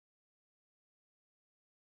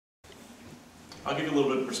I'll give you a little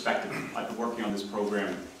bit of perspective. I've been working on this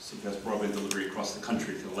program, Superfast Broadband Delivery, across the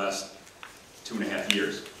country for the last 2.5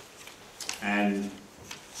 years. And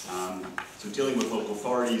so dealing with local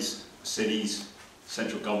authorities, cities,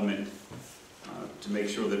 central government, to make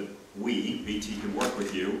sure that we, BT, can work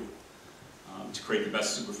with you to create the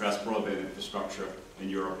best superfast broadband infrastructure in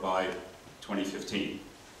Europe by 2015.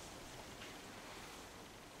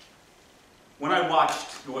 When I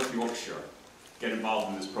watched North Yorkshire get involved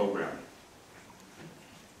in this program,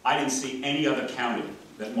 I didn't see any other county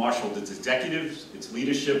that marshaled its executives, its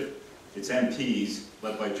leadership, its MPs,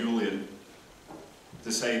 led by Julian,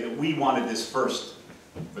 to say that we wanted this first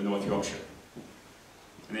for North Yorkshire.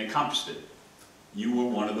 And they accomplished it. You were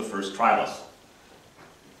one of the first trialists.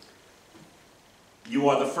 You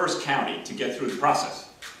are the first county to get through the process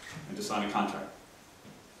and to sign a contract.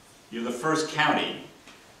 You're the first county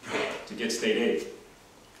to get state aid.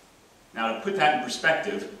 Now, to put that in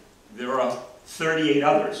perspective, there are 38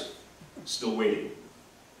 others still waiting.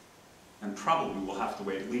 And probably will have to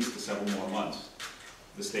wait at least several more months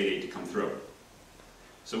for the state aid to come through.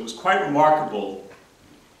 So it was quite remarkable,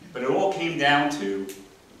 but it all came down to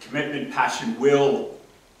commitment, passion, will,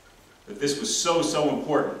 that this was so, so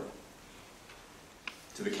important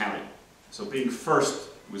to the county. So being first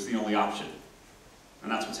was the only option.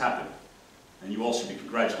 And that's what's happened. And you all should be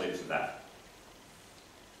congratulated for that.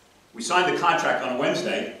 We signed the contract on a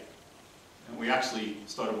Wednesday, and we actually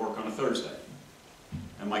started work on a Thursday.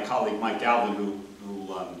 And my colleague Mike Galvin, who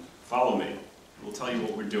will follow me, will tell you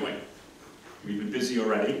what we're doing. We've been busy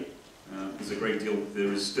already.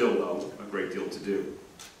 There is still, though, a great deal to do.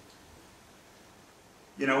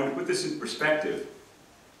 You know, to put this in perspective,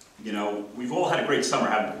 you know, we've all had a great summer,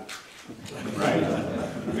 haven't we? Right?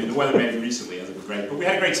 I mean, the weather maybe recently hasn't been great, but we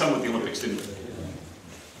had a great summer with the Olympics, didn't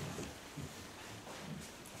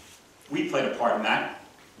we? We played a part in that.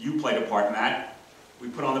 You played a part in that. We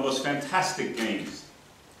put on the most fantastic games,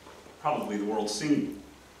 probably the world's seen.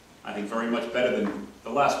 I think very much better than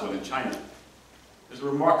the last one in China. It was a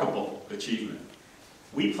remarkable achievement.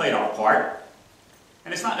 We played our part,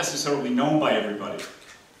 and it's not necessarily known by everybody,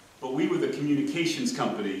 but we were the communications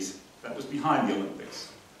companies that was behind the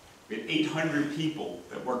Olympics. We had 800 people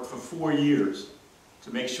that worked for 4 years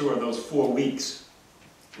to make sure those 4 weeks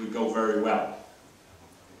would go very well.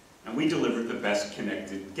 And we delivered the best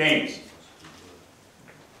connected games.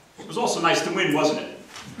 It was also nice to win, wasn't it?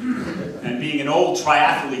 And being an old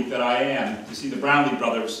triathlete that I am, to see the Brownlee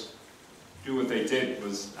brothers do what they did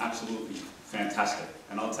was absolutely fantastic.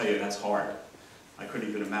 And I'll tell you, that's hard. I couldn't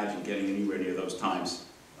even imagine getting anywhere near those times,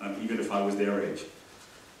 even if I was their age.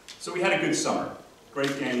 So we had a good summer.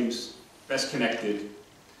 Great games, best connected.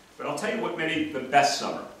 But I'll tell you what made it the best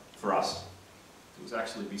summer for us. It was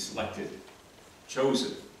actually be selected,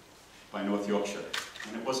 chosen by North Yorkshire.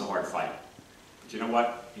 And it was a hard fight. But you know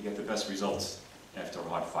what? You get the best results after a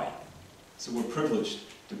hard fight. So we're privileged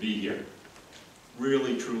to be here.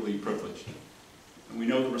 Really, truly privileged. And we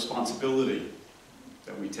know the responsibility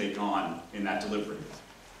that we take on in that delivery.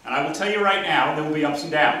 And I will tell you right now, there will be ups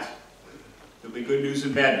and downs. There'll be good news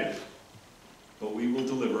and bad news. But we will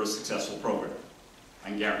deliver a successful program. I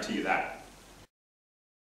can guarantee you that.